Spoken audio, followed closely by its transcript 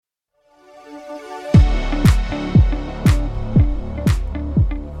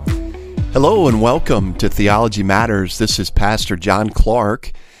Hello and welcome to Theology Matters. This is Pastor John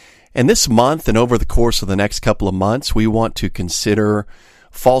Clark. And this month and over the course of the next couple of months, we want to consider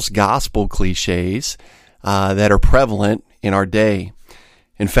false gospel cliches that are prevalent in our day.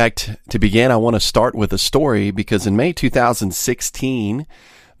 In fact, to begin, I want to start with a story because in May 2016,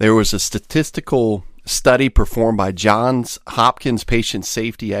 there was a statistical study performed by Johns Hopkins patient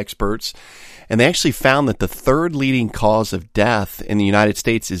safety experts, and they actually found that the third leading cause of death in the United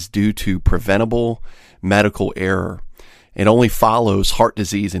States is due to preventable medical error. It only follows heart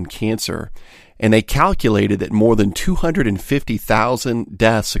disease and cancer. And they calculated that more than 250,000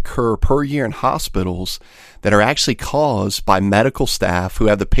 deaths occur per year in hospitals that are actually caused by medical staff who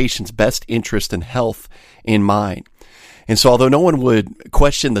have the patient's best interest and health in mind. And so although no one would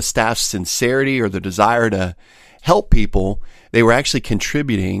question the staff's sincerity or the desire to help people, they were actually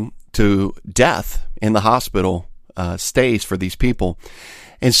contributing to death in the hospital stays for these people.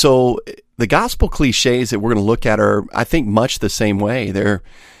 And so the gospel cliches that we're going to look at are, I think, much the same way. They're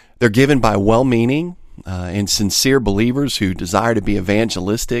given by well-meaning and sincere believers who desire to be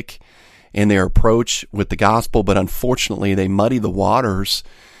evangelistic in their approach with the gospel, but unfortunately they muddy the waters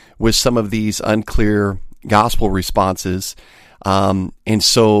with some of these unclear gospel responses. But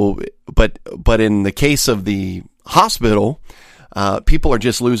in the case of the hospital, people are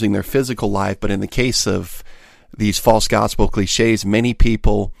just losing their physical life. But in the case of these false gospel cliches, many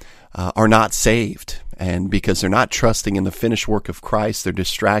people are not saved. And because they're not trusting in the finished work of Christ, they're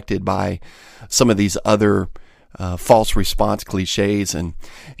distracted by some of these other false response cliches. And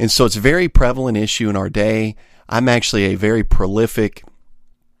so it's a very prevalent issue in our day. I'm actually a very prolific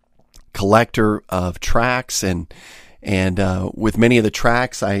collector of tracts, and with many of the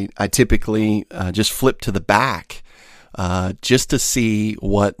tracts, I typically just flip to the back just to see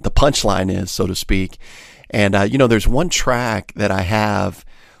what the punchline is, so to speak. And there's one tract that I have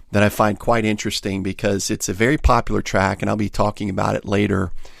that I find quite interesting because it's a very popular tract, and I'll be talking about it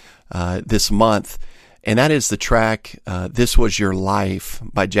later this month. And that is the tract "This Was Your Life"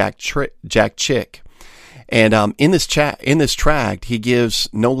 by Jack Chick. And in this tract, he gives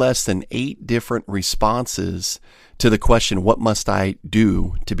no less than 8 different responses to the question, "What must I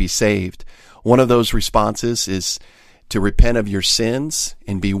do to be saved?" One of those responses is to repent of your sins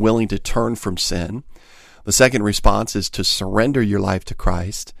and be willing to turn from sin. The second response is to surrender your life to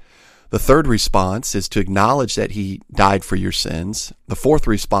Christ. The third response is to acknowledge that He died for your sins. The fourth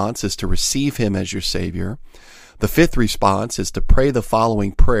response is to receive Him as your Savior. The fifth response is to pray the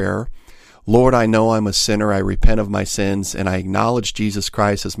following prayer: "Lord, I know I'm a sinner. I repent of my sins, and I acknowledge Jesus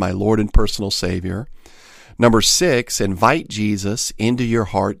Christ as my Lord and personal Savior." Number 6, invite Jesus into your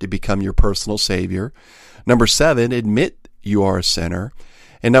heart to become your personal Savior. Number 7, admit you are a sinner.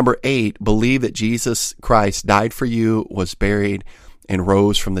 And number 8, believe that Jesus Christ died for you, was buried, and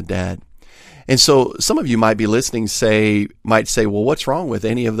rose from the dead. And so some of you might be listening, might say, well, what's wrong with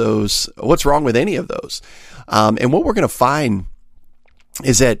any of those? What's wrong with any of those? And what we're going to find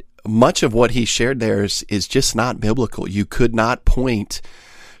is that much of what he shared there is just not biblical. You could not point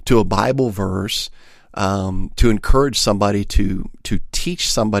to a Bible verse to encourage somebody to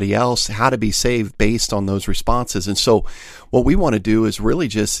teach somebody else how to be saved based on those responses. And so what we want to do is really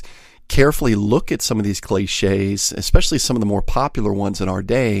just carefully look at some of these cliches, especially some of the more popular ones in our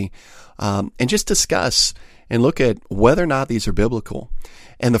day, and just discuss and look at whether or not these are biblical.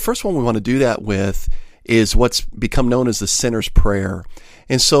 And the first one we want to do that with is what's become known as the sinner's prayer.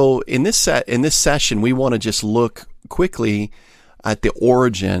 And so in this session, we want to just look quickly at the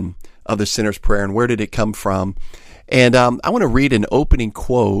origin of the sinner's prayer and where did it come from. And I want to read an opening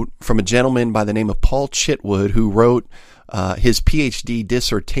quote from a gentleman by the name of Paul Chitwood, who wrote his PhD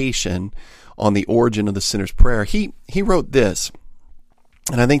dissertation on the origin of the sinner's prayer. He wrote this,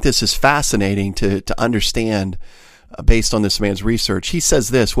 and I think this is fascinating to understand based on this man's research. He says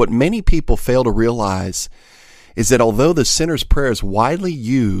this: what many people fail to realize is that although the sinner's prayer is widely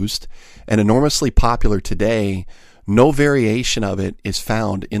used and enormously popular today, no variation of it is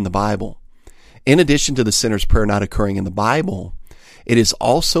found in the Bible. In addition to the sinner's prayer not occurring in the Bible, it is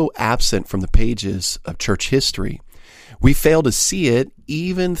also absent from the pages of church history. We fail to see it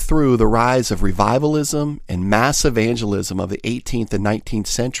even through the rise of revivalism and mass evangelism of the 18th and 19th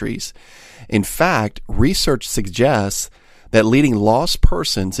centuries. In fact, research suggests that leading lost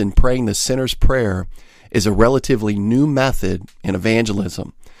persons in praying the sinner's prayer is a relatively new method in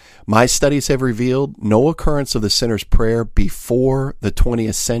evangelism. My studies have revealed no occurrence of the sinner's prayer before the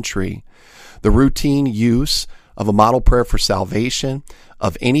 20th century. The routine use of a model prayer for salvation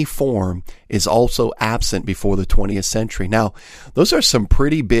of any form is also absent before the 20th century. Now, those are some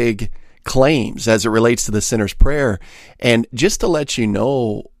pretty big claims as it relates to the sinner's prayer. And just to let you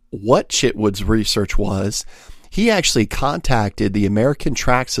know what Chitwood's research was, he actually contacted the American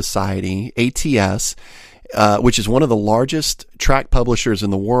Tract Society, ATS, which is one of the largest tract publishers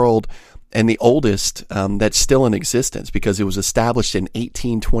in the world and the oldest that's still in existence because it was established in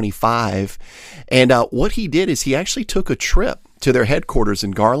 1825. And what he did is he actually took a trip to their headquarters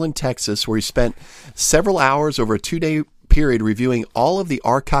in Garland, Texas, where he spent several hours over a 2-day period reviewing all of the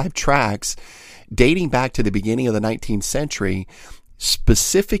archived tracts dating back to the beginning of the 19th century,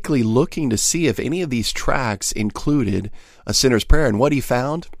 specifically looking to see if any of these tracts included a sinner's prayer. And what he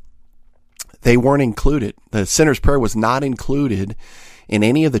found, they weren't included. The sinner's prayer was not included in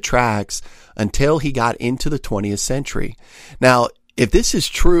any of the tracts until he got into the 20th century. Now, if this is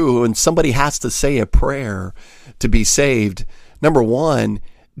true and somebody has to say a prayer to be saved, number one,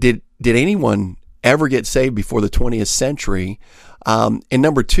 did anyone ever get saved before the 20th century? And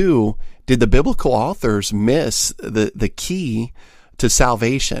number two, did the biblical authors miss the key to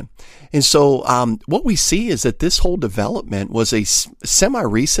salvation? And so what we see is that this whole development was a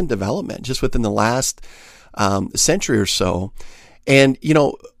semi-recent development just within the last century or so. And,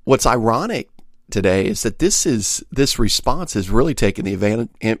 what's ironic today is that this response has really taken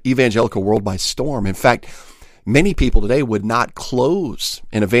the evangelical world by storm. In fact, many people today would not close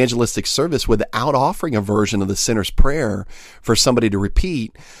an evangelistic service without offering a version of the sinner's prayer for somebody to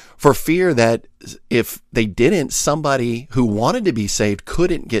repeat, for fear that if they didn't, somebody who wanted to be saved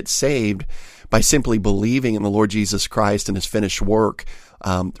couldn't get saved by simply believing in the Lord Jesus Christ and his finished work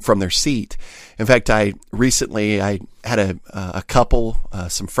from their seat. In fact, I had a couple,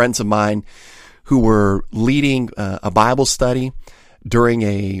 some friends of mine, who were leading a Bible study during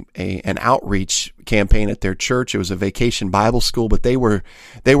an outreach campaign at their church. It was a vacation Bible school, but they were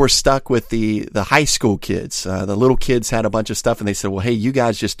stuck with the high school kids. The little kids had a bunch of stuff, and they said, well, hey, you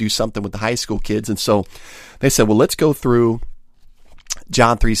guys just do something with the high school kids. And so they said, well, let's go through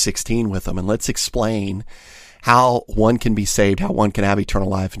John 3:16 with them, and let's explain how one can be saved, how one can have eternal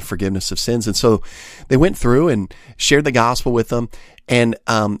life and forgiveness of sins. And so they went through and shared the gospel with them. And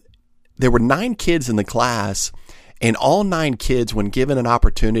there were 9 kids in the class, and all 9 kids, when given an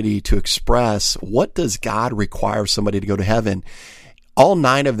opportunity to express what does God require somebody to go to heaven, all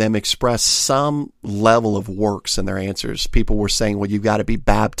 9 of them expressed some level of works in their answers. People were saying, well, you've got to be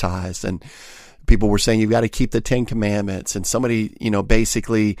baptized. And people were saying, you've got to keep the 10 Commandments. And somebody,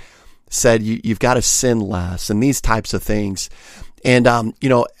 basically said, you've got to sin less, and these types of things. And,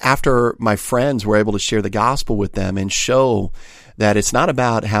 after my friends were able to share the gospel with them and show that it's not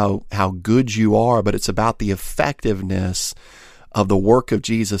about how good you are, but it's about the effectiveness of the work of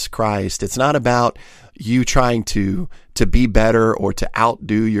Jesus Christ. It's not about you trying to be better or to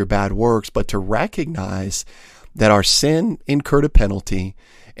outdo your bad works, but to recognize that our sin incurred a penalty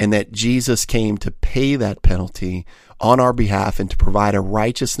and that Jesus came to pay that penalty on our behalf and to provide a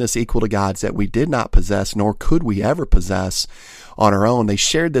righteousness equal to God's that we did not possess, nor could we ever possess on our own. They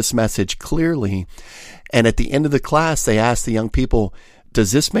shared this message clearly. And at the end of the class, they asked the young people,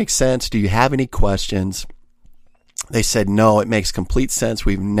 does this make sense? Do you have any questions? They said, no, it makes complete sense.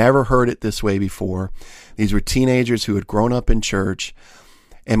 We've never heard it this way before. These were teenagers who had grown up in church.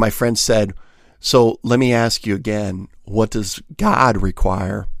 And my friend said, so let me ask you again, what does God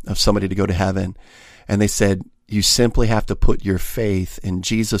require of somebody to go to heaven? And they said, you simply have to put your faith in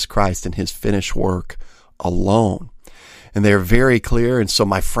Jesus Christ and his finished work alone. And they're very clear. And so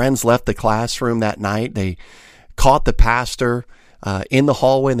my friends left the classroom that night. They caught the pastor in the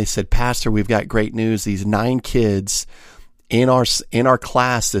hallway, and they said, Pastor, we've got great news. These 9 kids in our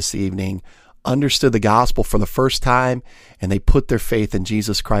class this evening understood the gospel for the first time, and they put their faith in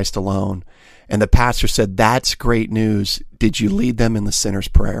Jesus Christ alone. And the pastor said, that's great news. Did you lead them in the sinner's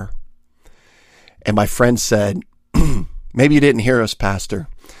prayer? And my friend said, maybe you didn't hear us, Pastor.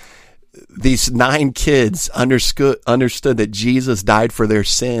 These 9 kids understood that Jesus died for their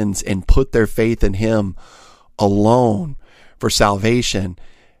sins and put their faith in him alone for salvation.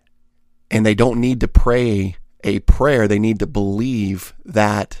 And they don't need to pray a prayer. They need to believe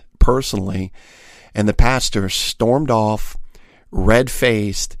that personally. And the pastor stormed off,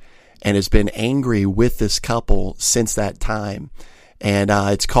 red-faced, and has been angry with this couple since that time. And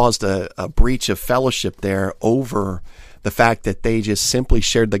it's caused a breach of fellowship there over the fact that they just simply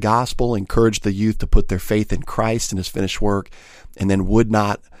shared the gospel, encouraged the youth to put their faith in Christ and his finished work, and then would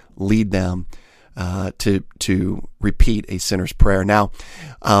not lead them to repeat a sinner's prayer. Now,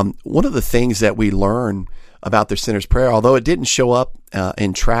 one of the things that we learn about the sinner's prayer, although it didn't show up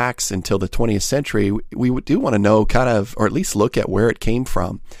in tracts until the 20th century, we do want to know kind of, or at least look at where it came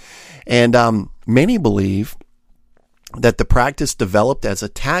from. And many believe that the practice developed as a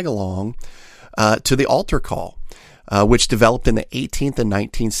tag-along to the altar call. which developed in the 18th and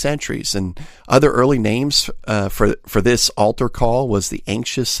 19th centuries. And other early names for this altar call was the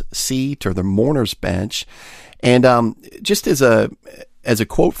anxious seat or the mourner's bench. And just as a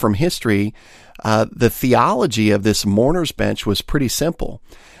quote from history, the theology of this mourner's bench was pretty simple.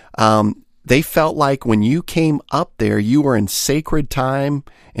 They felt like when you came up there, you were in sacred time,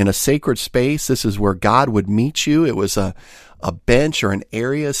 in a sacred space. This is where God would meet you. It was a bench or an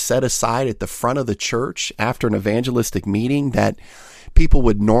area set aside at the front of the church after an evangelistic meeting that people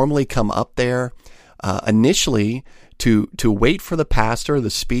would normally come up there initially to wait for the pastor, the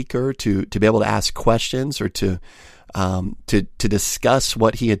speaker, to be able to ask questions or to discuss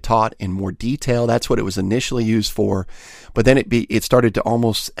what he had taught in more detail. That's what it was initially used for. But then it started to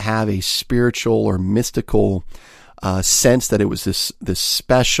almost have a spiritual or mystical sense that it was this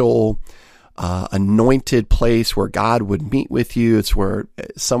special anointed place where God would meet with you. It's where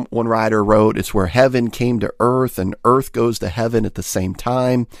one writer wrote, it's where heaven came to earth and earth goes to heaven at the same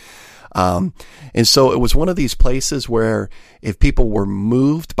time. And so it was one of these places where if people were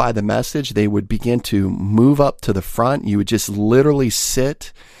moved by the message, they would begin to move up to the front. You would just literally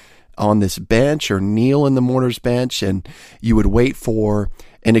sit on this bench or kneel in the mourner's bench, and you would wait for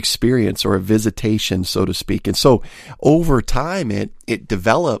an experience or a visitation, so to speak. And so over time, it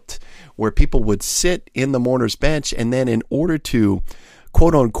developed where people would sit in the mourner's bench, and then in order to,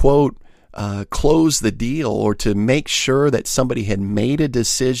 quote unquote, close the deal or to make sure that somebody had made a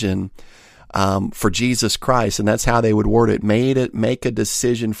decision for Jesus Christ, and that's how they would word it, make a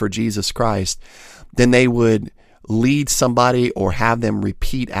decision for Jesus Christ, then they would lead somebody or have them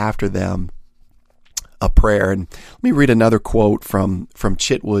repeat after them a prayer. And let me read another quote from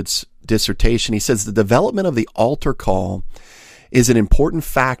Chitwood's dissertation. He says, the development of the altar call is an important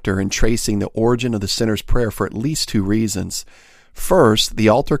factor in tracing the origin of the sinner's prayer for at least two reasons. First, the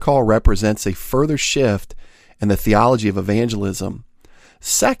altar call represents a further shift in the theology of evangelism.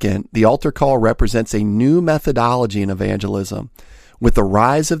 Second, the altar call represents a new methodology in evangelism. With the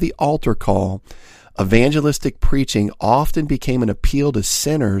rise of the altar call, evangelistic preaching often became an appeal to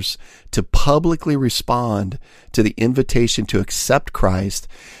sinners to publicly respond to the invitation to accept Christ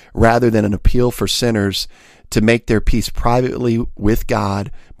rather than an appeal for sinners to make their peace privately with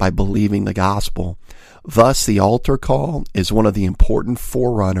God by believing the gospel. Thus, the altar call is one of the important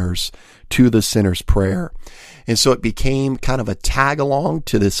forerunners to the sinner's prayer. And so it became kind of a tag along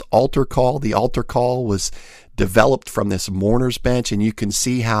to this altar call. The altar call was developed from this mourner's bench, and you can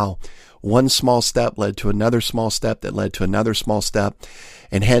see how one small step led to another small step that led to another small step.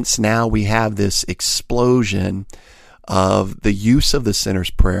 And hence now we have this explosion of the use of the sinner's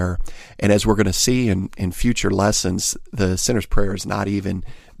prayer. And as we're going to see in future lessons, the sinner's prayer is not even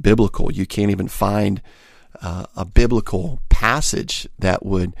biblical. You can't even find a biblical passage that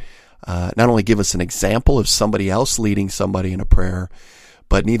would not only give us an example of somebody else leading somebody in a prayer,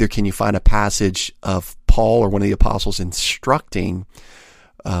 but neither can you find a passage of Paul or one of the apostles instructing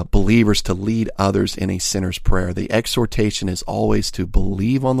believers to lead others in a sinner's prayer. The exhortation is always to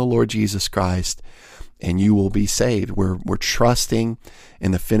believe on the Lord Jesus Christ and you will be saved. We're trusting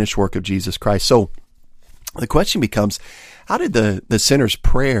in the finished work of Jesus Christ. So the question becomes, how did the sinner's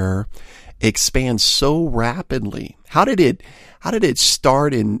prayer expand so rapidly? How did it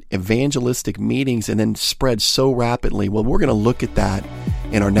start in evangelistic meetings and then spread so rapidly? Well, we're going to look at that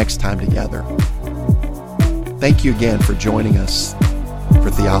in our next time together. Thank you again for joining us for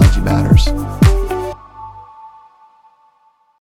Theology Matters.